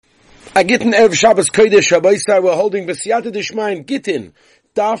A Gittin Erev Shabbos Kodesh Rabbeisai, we're holding B'siyata Dishmain Gittin,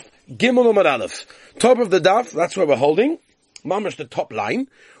 Daf Gimel Amud Aleph. Top of the Daf, that's where we're holding. Mamash, the top line.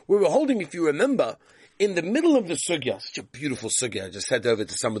 We were holding, if you remember, in the middle of the sugya, such a beautiful sugya. I just head over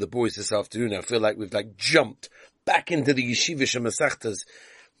to some of the boys this afternoon. I feel like we've jumped back into the Yeshivish and Masechtas.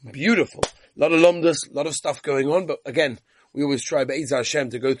 Beautiful. A lot of lomdas, a lot of stuff going on, but again, we always try Be'ez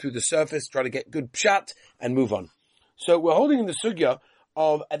Hashem to go through the surface, try to get good pshat, and move on. So we're holding in the sugya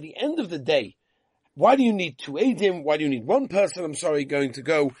of, at the end of the day, why do you need two Eidim? Why do you need one person, going to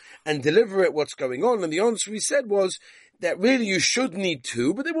go and deliver it, what's going on? And the answer we said was that really you should need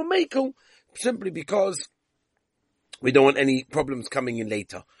two, but they will make them simply because we don't want any problems coming in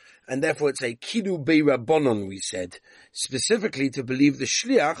later. And therefore it's a Kidu Beirabonon, we said, specifically to believe the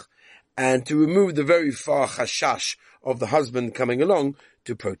Shliach and to remove the very far chashash of the husband coming along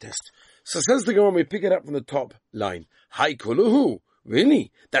to protest. So says the Gemara, we pick it up from the top line. Hai kuluhu.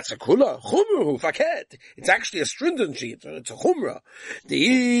 Really? That's a kula. Chumruhu faket. It's actually a stringency. It's a chumrah.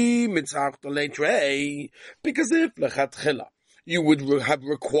 Because if lechatchila you would have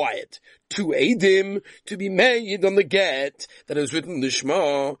required two Eidim to be made on the get that is written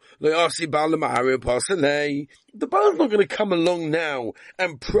Lishma, the Baal's not going to come along now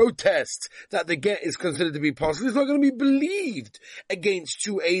and protest that the get is considered to be possible. It's not going to be believed against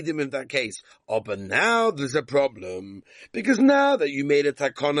two Eidim in that case. Oh, but now there's a problem. Because now that you made a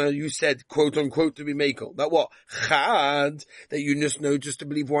takana, you said, quote unquote, to be makel. That what? Chad, that you just know just to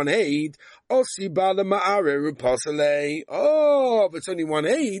believe one Eid. Oh, if it's only one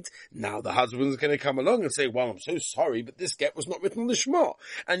Eid, now the husband's going to come along and say, well, I'm so sorry, but this get was not written Lishma.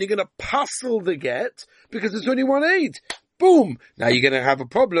 And you're going to puzzle the get because it's only one Eid. Boom! Now you're going to have a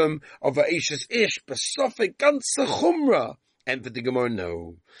problem of a Eishes Ish, Besofik Ganze Chumra. And for the Gemara,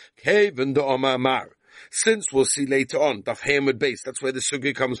 no. Keven do Omar Mar. Since we'll see later on, Daf Hamad base, that's where the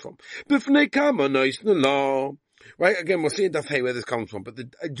sugya comes from. Bifnei Kama Nois Nala. Right, again, we'll see in Daf Hay where this comes from, but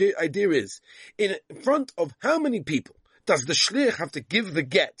the idea is, in front of how many people does the shliach have to give the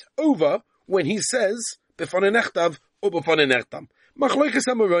get over when he says, B'fanei nechtav or B'fanei nechtam? Machlokes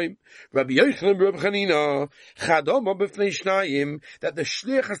Amoraim, Rabbi Yochanan, Rabbi Chanina, Chadoma b'fnei shnayim, that the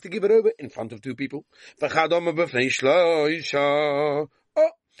shliach has to give it over in front of two people. V'chadoma b'fnei shloisha.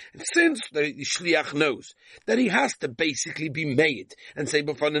 Since the shliach knows that he has to basically be made and say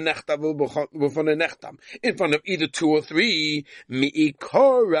in front of either two or three, originally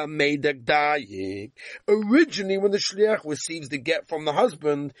when the shliach receives the get from the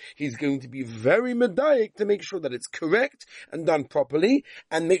husband, he's going to be very medayik to make sure that it's correct and done properly,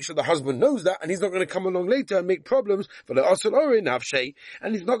 and make sure the husband knows that, and he's not going to come along later and make problems for the asur ori nafshe,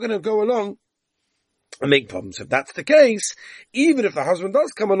 and he's not going to go along and make problems. If that's the case, even if the husband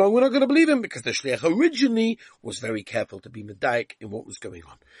does come along, we're not going to believe him because the shliach originally was very careful to be medayik in what was going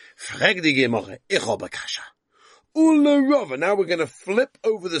on. Now we're going to flip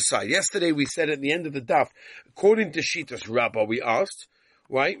over the side. Yesterday we said at the end of the daf, according to Shitas Rabbah, we asked,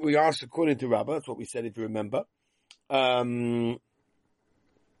 right? We asked according to Rabbah, that's what we said if you remember.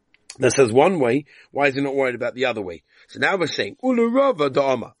 That says one way, why is he not worried about the other way? So now we're saying, Ula Rava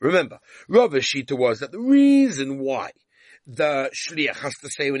Da'ama. Remember, Rava's shita was that the reason why the shliach has to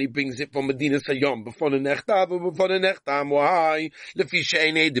say when he brings it from Medina Sayyam, why?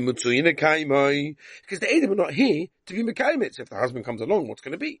 Because the Eidim are not here to be Mekayim. So if the husband comes along, what's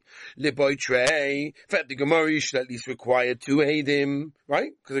going to be? Liboy Trey, Fet the Gemara, you should at least require two Eidim,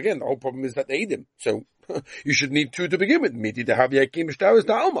 right? Because again, the whole problem is that the Eidim. So, you should need two to begin with.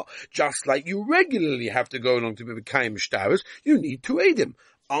 Just like you regularly have to go along to be Mekayim Shtaros, you need two Eidim.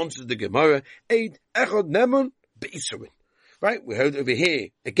 Answers the Gemara, Eid Echad Nemon Be'isurin. Right? We heard over here,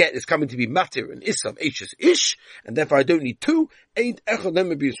 a get is coming to be matir and isam, H's ish, and therefore I don't need two. Eid Echad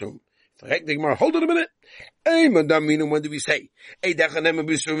Nemon Be'isurin. Hold on a minute. When do we say we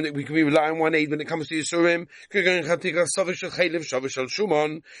can rely on one aid when it comes to Yisurim?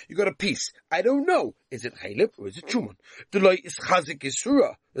 You got a piece. I don't know. Is it Chaylev or is it Shuman? The light is Chazik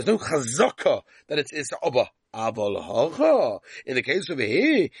Yisura. There's no Chazaka that it's Isa Abba. In the case over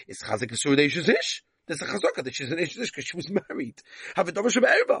here, it's Chazik Yisura de Ish. There's a chazaka that she's an ish because she was married. And then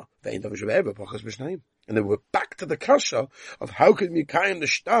we're back to the kasha of how can you kaim the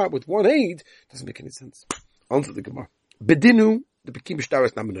shtar with one aid? Doesn't make any sense. Answer the Gemara. Bedinu, the bekim shtar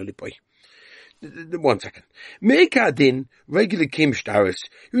is namanoli boy. 1 second. Meikadin, regular kim shtaris.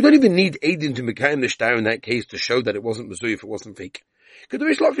 You don't even need aidin to mekayim the shtar in that case to show that it wasn't mazui if it wasn't fake. Because there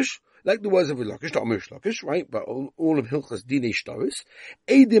is lakish, like the words of lakish, not amish lakish, right? But all of hilchas dinei shtaris.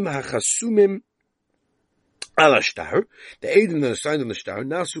 Aidim hachasumim Ala shtar, the Eidim that are signed on the shtar,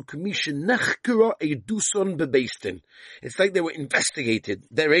 nasu kamisha nechkura eiduson bebeistin. It's like they were investigated,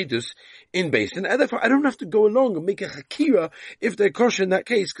 their Eidus, in Beistin, and therefore I don't have to go along and make a chakira if they're kosher in that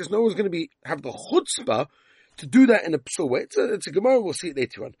case, because no one's going to have the chutzpah to do that in a psul way. It's a Gemara, we'll see it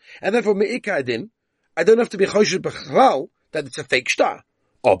later on. And therefore, me'ika adin, I don't have to be chosher b'chlal that it's a fake shtar.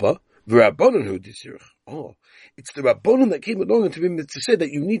 Oba, v'rabbonon hu disirach. Oh, it's the Rabbonim that came along and to say that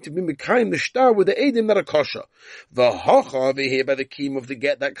you need to be mekayim the shtar with the Eidim that are kosher. V'hocha over here by the keem of the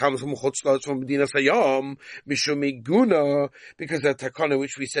get that comes from chutzlot from Medina Sayam, mishum iguna, because of takana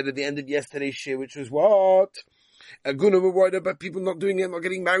which we said at the end of yesterday's shir, which was what? Aguna were worried about people not doing it, not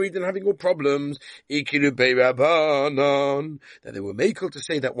getting married and having all problems. Ikilu be'Rabbanon, that they were makel to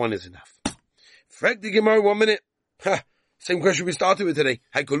say that one is enough. Frag the Gemara 1 minute. Ha! Same question we started with today.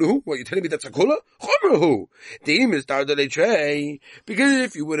 Haikuluhu? What, you telling me that's a kula? Chomruhu. Deim is tray. Because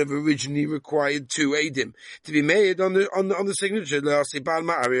if you would have originally required 2 Eidim to be made on the signature, the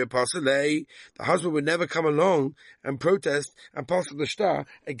husband would never come along and protest and pass the shtar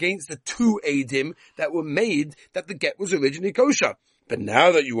against the 2 Eidim that were made that the get was originally kosher. But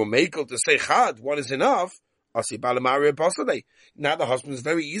now that you were makel to say chad, one is enough, now the husband is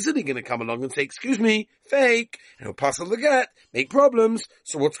very easily going to come along and say, excuse me, fake, and he'll pass the get, make problems.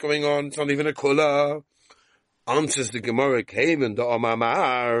 So what's going on? It's not even a kula. Answers the Gemara, came and the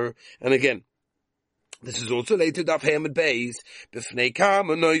Omamar. And again, this is also later Daf Hamad Beis. B'fnei kam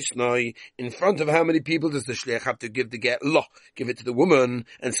noi. In front of how many people does the shliach have to give the get? Lo, give it to the woman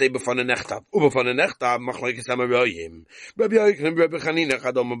and say b'fan nechtav. U'b'fan nechtav machlokes hamaroyim. Rabbi Yochanan, Rabbi Chanina,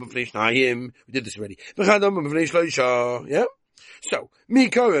 chadom b'fnei shnayim. We did this already. B'chadom b'fnei shloisha. Yeah. So,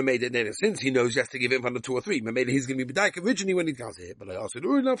 Mikora made it later, since he knows he has to give it in front of 2 or 3. Maybe he's going to be b'daik originally when he comes here. But I asked it,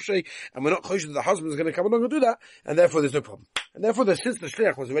 and we're not choshed that the husband is going to come along and do that, and therefore there's no problem. And therefore, since the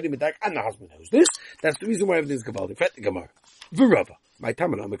shliach was already b'daik and the husband knows this, that's the reason why everything's gavaldik. Fet the Gemara. V'Rava. My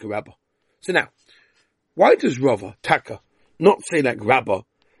Tamana, I'm a Rabba. So now, why does Rava, Taka, not say like Rabba,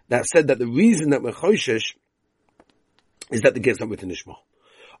 that said that the reason that we're choshesh is that the get's not written in Ishmael?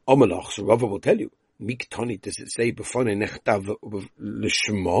 Omalach, so Rava will tell you. Miktani, does it say b'fonei nechtav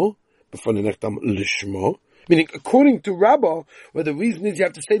l'shma? B'fonei nechtav l'shma? Meaning, according to Rabbah, where the reason is you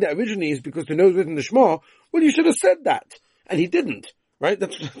have to say that originally is because the nose written the Shema, well, you should have said that. And he didn't. Right?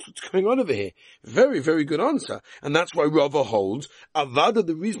 That's what's going on over here. Very, very good answer. And that's why Rava holds, Avada,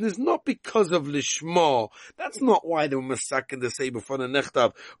 the reason is not because of Lishma. That's not why they were masakin to say b'fonei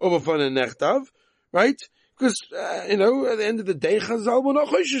nechtav or b'fonei nechtav. Right? Because, at the end of the day, Chazal were not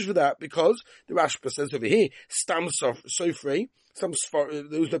choishes for that, because the Rashba says over here, Stam Sofrei,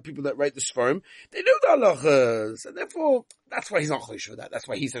 those are people that write the Sfarim, they know the halachas, and therefore, that's why he's not choish for that. That's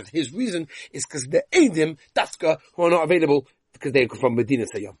why he says his reason is because the Eidim, Daska, who are not available, because they come from Medina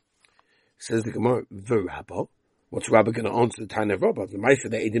Sayyam. Says the Gemara, the Rabbah. What's Rabbah going to answer the Tanya of Rabbah? The Maisa,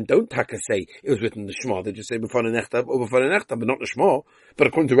 the Eidim don't taka say it was written in the Shema. They just say b'fonei nechtav or b'fonei nechtav, but not the Shema. But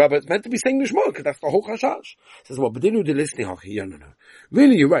according to Rabbah, it's meant to be saying the Shema, because that's the whole chashash. Says, well, but didn't do listening hachi. No.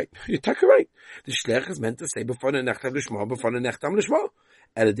 Really, you're right. You're taka right. The Shlech is meant to say b'fonei nechtav l'Shema, b'fonei nechtav l'Shema.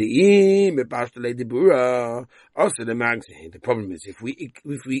 Also, the problem is, if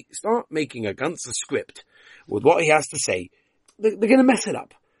we start making a ganzer script with what he has to say, they're going to mess it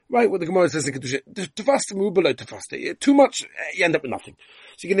up. Right, what the Gemara says in Kedusha, too much, you end up with nothing.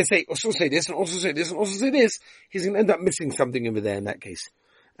 So you're going to say, also say this, and also say this, and also say this. He's going to end up missing something over there in that case.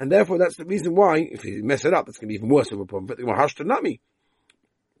 And therefore, that's the reason why, if you mess it up, it's going to be even worse of a problem. But the Gemara Hashtanami.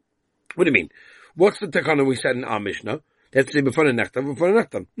 What do you mean? What's the takana we said in our Mishnah? Let's say b'fonei nechtav, b'fonei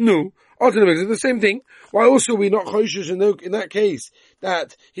nechtav. No. Ultimately, it's the same thing. Why also we not choishes in that case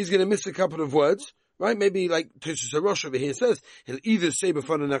that he's going to miss a couple of words? Right? Maybe like Tishus HaRosh over here says, he'll either say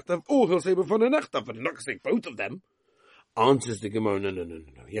b'fonei nechtav or he'll say b'fonei nechtav, but he's not going to say both of them. Answers the Gemara, no.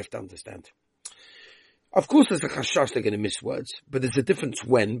 You have to understand. Of course there's a chashash they're going to miss words, but there's a difference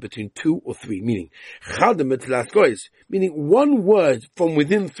when between 2 or 3, meaning chadam etlas goyes, meaning one word from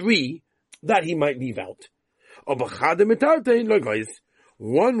within 3 that he might leave out. Or b'chadam etartein lo goyes,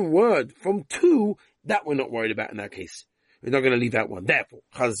 one word from 2 that we're not worried about in that case. We're not going to leave out one. Therefore,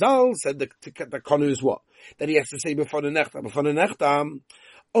 Chazal said the konu is what? That he has to say b'fonei nechtav.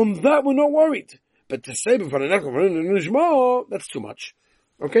 On that we're not worried. But to say b'fonei nechtav, that's too much.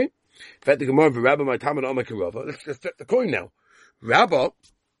 Okay? Let's flip the coin now. Rabba,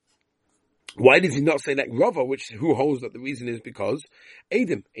 why does he not say like Rava, who holds that the reason is because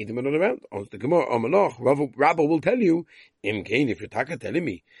Eidim are not around? On the Gemara, Rabba will tell you, if you're telling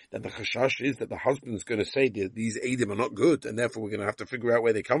me that the chashash is that the husband's going to say that these Eidim are not good, and therefore we're going to have to figure out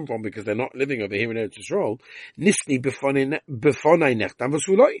where they come from because they're not living over here in Eretz Yisrael. Nisni b'fonei nechtam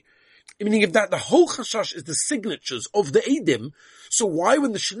v'suloi. Meaning if that the whole chashash is the signatures of the Eidim, so why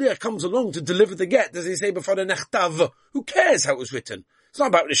when the shliach comes along to deliver the get, does he say before the nechtav? Who cares how it was written? It's not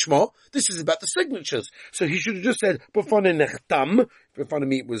about Lishma. This is about the signatures. So he should have just said before the nechtam. In front of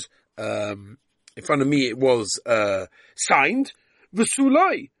me it was signed.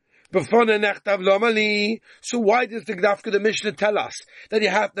 V'sulai. Before the nechtav lomali. So why does the Mishnah tell us that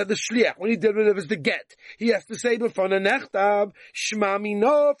that the shliach, when he delivers the get, he has to say before the nechtav shma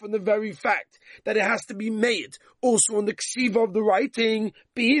mina, from the very fact that it has to be made also on the ksiva of the writing,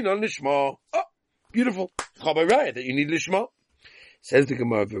 being on lishma. Oh, beautiful. Chabarayah that you need lishma. Says the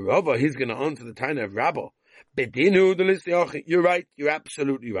Gemara of Rava, he's going to answer the Taina of Rabba. Bedinu the list. You're right. You're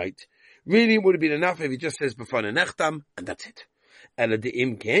absolutely right. Really, it would have been enough if he just says before the nechtam, and that's it. Ela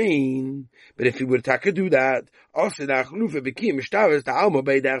de'im kain. But if he would do that,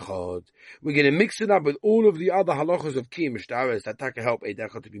 we're going to mix it up with all of the other halachas of kiyum mishtaras that taka help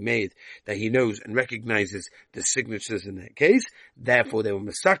Eidechad to be made, that he knows and recognizes the signatures in that case. Therefore, they were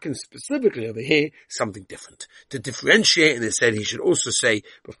masakin specifically over here something different to differentiate. And they said he should also say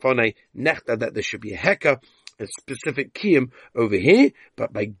b'fonei nechta that there should be a heka, a specific kiyum over here,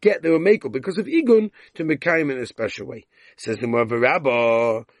 but by get they were makel because of igun to mekayim in a special way. Says the Mother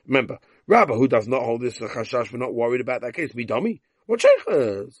Rabba. Remember, Rabba who does not hold this chashash, we're not worried about that case. Be dummy. What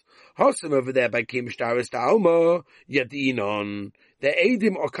sheikhas? Hasam over there by kiyum shtaris ta'alma yadinon. The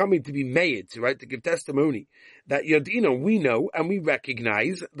edim are coming to be made, right, to give testimony that yadinon we know and we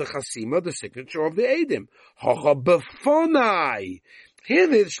recognize the chasima, the signature of the edim. Hacha befonai. Here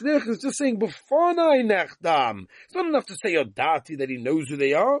the shlich is just saying b'fonai nechdam. It's not enough to say yodati that he knows who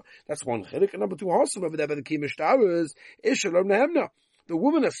they are. That's one chilek. And number two, hasam over there by the kiyum shtaris is shalom nehemna. The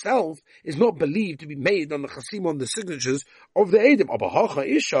woman herself is not believed to be made on the chasim, on the signatures of the edim. Abahacha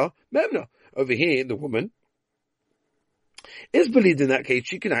isha memna. Over here, the woman is believed in that case.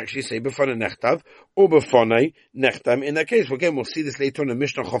 She can actually say b'fonei nechtav or b'fonei nechtam in that case. Well, again, we'll see this later on in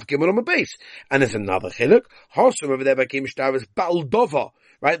Mishnah Chof Gimel on the base. And there's another chiluk. Hasam over there by kiyum shtaris baldova.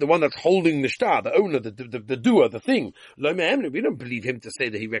 Right, the one that's holding the shtar, the owner, the doer, the thing. We don't believe him to say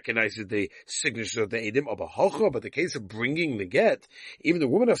that he recognizes the signatures of the edim of a hocha, but the case of bringing the get, even the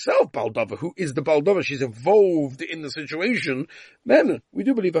woman herself, Baldova, who is the Baldova, she's involved in the situation. Man, we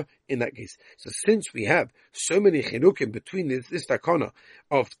do believe her in that case. So since we have so many chinukim between this takana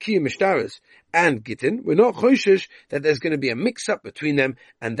of kiyum mishtaras and Gittin, we're not choishish that there's going to be a mix-up between them,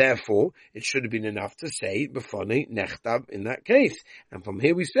 and therefore it should have been enough to say b'fonei nechtav in that case. And from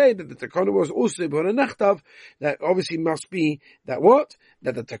here we say that the takana was also b'fonei nechtav, that obviously must be that what?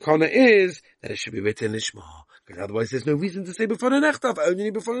 That the takana is that it should be written lishma. Because otherwise there's no reason to say b'fonei nechtav,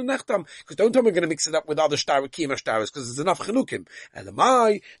 only b'fonei nechtam. Because don't tell me we're going to mix it up with other kiyum shtaras, because there's enough chinukim. And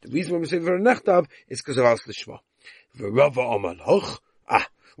the reason why we say b'fonei nechtav is because of us lishma. V'rava amal hoch.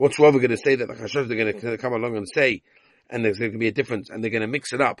 What's Rava going to say that the Chashash are going to come along and say, and there's going to be a difference, and they're going to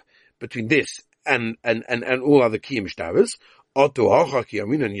mix it up between this and all other kiyum shtaras? Oto hacha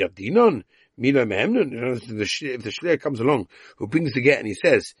kiyamin and yadinon mila mehemnon. If the shliach comes along who brings the get and he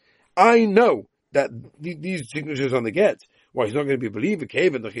says, I know that these signatures on the get, well, he's not going to be believed.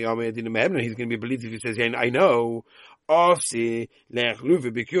 He's going to be believed if he says, I know. I'm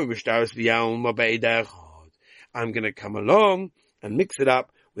going to come along and mix it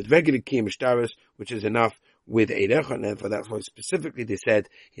up with regular kiyum shtaras, which is enough with Eidechad, and therefore that's why specifically they said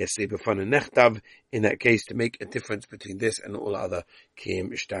he has to say b'fonei nechtav in that case to make a difference between this and all other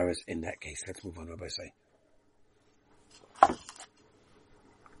kiyum shtaras in that case. Let's move on, Rabbi say.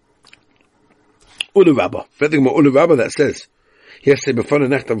 Ulu Rabba. Furthermore, more Ulu Rabba that says he has to say b'fonei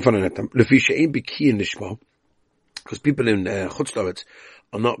nechtav, lefi she'ein b'kiyum nishma, because people in Chutz La'aretz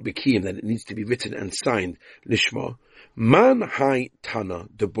are not b'kiyum that it needs to be written and signed lishma. Man hai tana,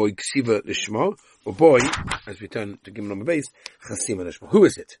 the boy ksiva lishma, or boy, as we turn to Gimel on the base, chasima lishma. Who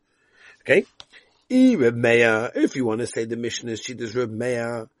is it? Okay? Reb Meir, if you want to say the Mishnah is Shittas Reb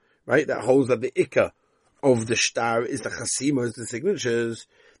Meir, right, that holds that the ikka of the shtar is the chasima, is the signatures,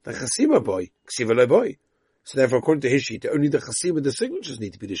 the chasima boy, ksiva le boy. So therefore, according to his sheet, only the chasima, the signatures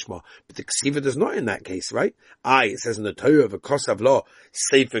need to be lishma, but the ksiva does not in that case, right? It says in the Torah of a kosav law,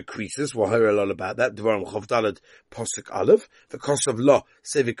 sefer creases, we'll hear a lot about that, Dvarim Chov Daled, Posuk Aleph, the kosav law,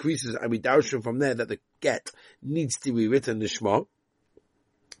 sefer creases, and we darshim from there that the get needs to be written lishma.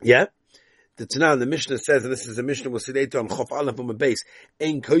 Yeah? The Tanah and the Mishnah says, and this is a Mishnah we'll see later on Chof Aleph on the base,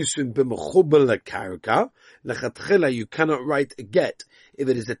 Ein kosim b'mechubel lekarka, lechatchila, you cannot write a get if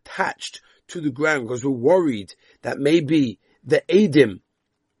it is attached to the ground, because we're worried that maybe the edim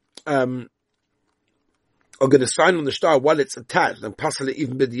are going to sign on the star while it's attached, and passel it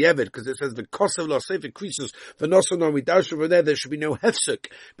even b'di'evet, because it says the kosev l'asef increases, v'noson we dash over there should be no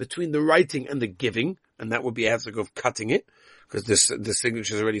hefsek between the writing and the giving, and that would be a hefsek of cutting it, because the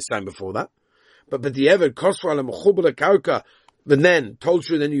signature is already signed before that. But b'di'evet, kosva l'mechubel kauka, and then told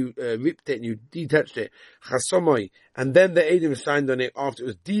you, then you ripped it and you detached it, chasomoy, and then the Eidim signed on it after it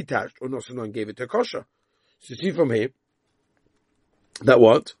was detached, or noson gave it to kosher. So you see from here, that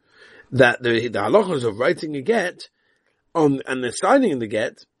what? That the halachas of writing a get on and the signing in the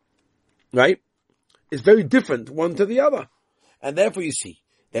get, right, is very different one to the other, and therefore you see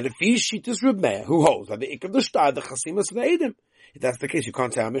that if he shittas Reb Meir, who holds that the ik of the star the chasimas the edim, if that's the case, you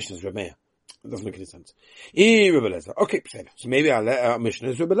can't say our mission is Reb Meir. It doesn't make any sense. Okay, so maybe our mission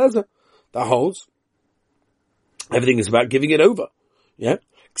is Reb Eliezer that holds everything is about giving it over. Yeah,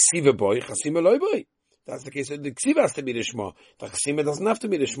 ksiva boy chasima loy boy. That's the case. The ksiva has to be the shema. The chasima doesn't have to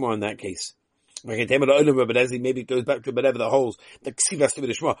be the shema in that case. Maybe it goes back to whatever the holes. The ksiva has to be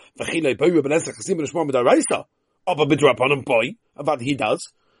the shema. V'chilei boy Reb Eliezer chasima the shema b'daraisa. Abba b'drapanon boy. About he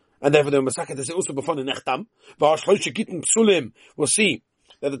does, and therefore the Masachet is also before the nechtam. V'ashloisha Gittin psulim. We'll see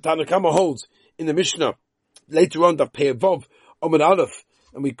that the Tanakama holds in the Mishnah later on that Pe'avav Amud Aleph,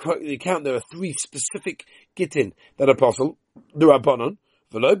 and we count there are 3 specific Gittin that are possible. The Rabbanon,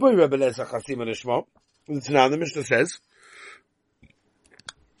 v'lo boy Reb Eliezer chasima the shema. The Mishnah says,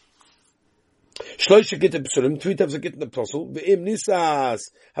 Shloisha Gittin psulim, 3 times a Gittin apostle, v'im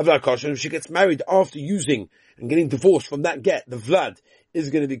nisas havla kosher. If she gets married after using and getting divorced from that get, the vlad is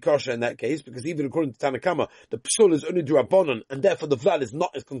going to be kosher in that case, because even according to Tanakama, the psul is only d'Rabbanan, and therefore the vlad is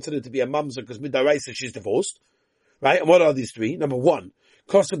not as considered to be a mamzer, because midaraisa she's divorced. Right? And what are these 3? Number 1,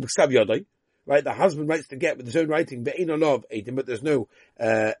 kosher b'ksav yodai. Right? The husband writes the get with his own writing, ve'ein olav edim, but there's no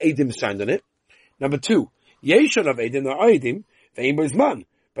edim signed on it. Number 2, yesh olav edim, no edim, ve'ein b'zman.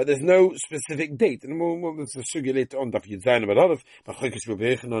 But there's no specific date. And we'll sugya later on, Daf Yud Zayin Amud Aleph, Machlokes Rabbi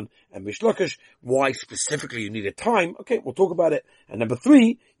Yochanan and Mishlokish, why specifically you need a time. Okay, we'll talk about it. And number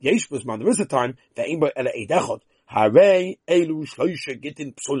 3, yesh b'zman, there is a time, ve'ein bo ela eid echad, harei elu shloisha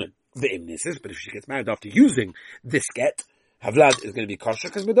Gittin psulin. Ve'im nisis, but if she gets married after using this get, Havlad is going to be kosher,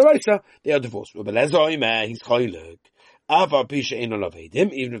 because midaraisa, they are divorced. Reb Eliezer oimer, he's choylek. Ava pisha ein olav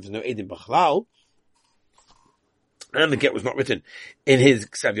edim, even if there's no edim b'chlal, and the get was not written in his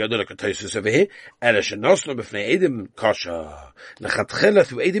Ksav Yodai like a Tosfos over here. Ela shenosno b'fnei edim kosher. Lechatchila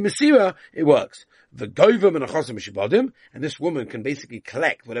through edim mesira, it works. V'goyva menachosim mishibadim, and this woman can basically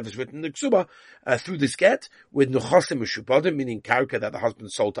collect whatever's written in the ksuba through this get with nechosim mishibadim, meaning karka that the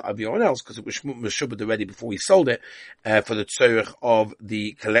husband sold to everyone else, because it was mishubad already before he sold it for the tzorich of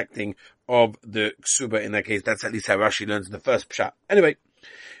the collecting of the ksuba. In that case, that's at least how Rashi learns in the first pshat. Anyway.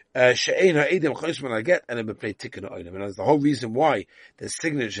 She'ein ha'edim chosim al get, and then we play tikkun ha'olim. And that's the whole reason why the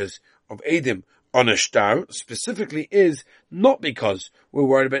signatures of edim on a star specifically is not because we're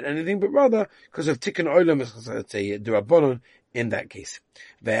worried about anything, but rather because of tikkun ha'olim, let's say d'Rabbanan in that case.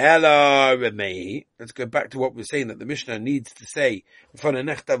 Ve'ela remei. Let's go back to what we're saying, that the Mishnah needs to say because of the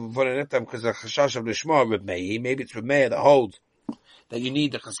chashash of the shema remei. Maybe it's remei that holds that you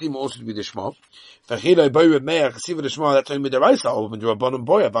need the chasima also to be the shema. V'chiloi boy Reb Meir chasiva the shema. That's only midaraisa. Or when you're a bon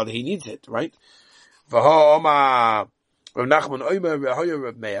boy, but he needs it, right? V'ha Omar Rav Nachman oimer rehoya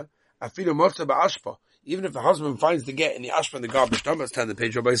Reb Meir afilu motza ba'ashpa. Even if the husband finds the get in the ashpa in the garbage dump, let's turn the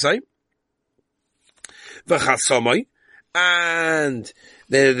page Rabbi say. V'chasomai, and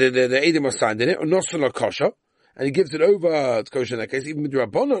the edim are signed in it, or nosfel kosher, and he gives it over to kosher in that case. Even with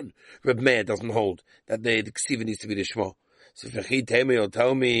Rabbanon, Reb Meir doesn't hold that the ksiva needs to be the shema. So if you'll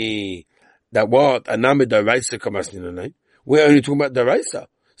tell me that what? Anamid daraisa kamasninanai. We're only talking about daraisa.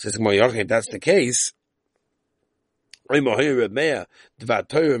 Says if that's the case, right?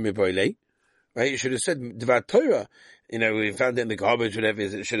 You should have said Dvar Torah. You know, we found it in the garbage, whatever it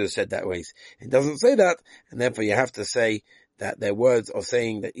is, it should have said that way. It doesn't say that, and therefore you have to say that their words are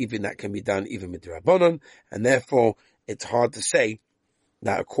saying that even that can be done even with Rabbanon, and therefore it's hard to say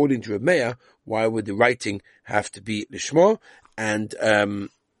that according to Reb Meir, why would the writing have to be Lishma? And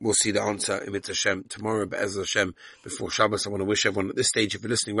we'll see the answer in Mitzvah Hashem tomorrow, but as Hashem before Shabbos. I want to wish everyone at this stage, if you're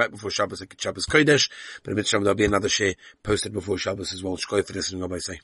listening right before Shabbos, a good Shabbos Kodesh, but in Mitzvah Hashem there'll be another share posted before Shabbos as well. Shkoi for listening, Rabbi say.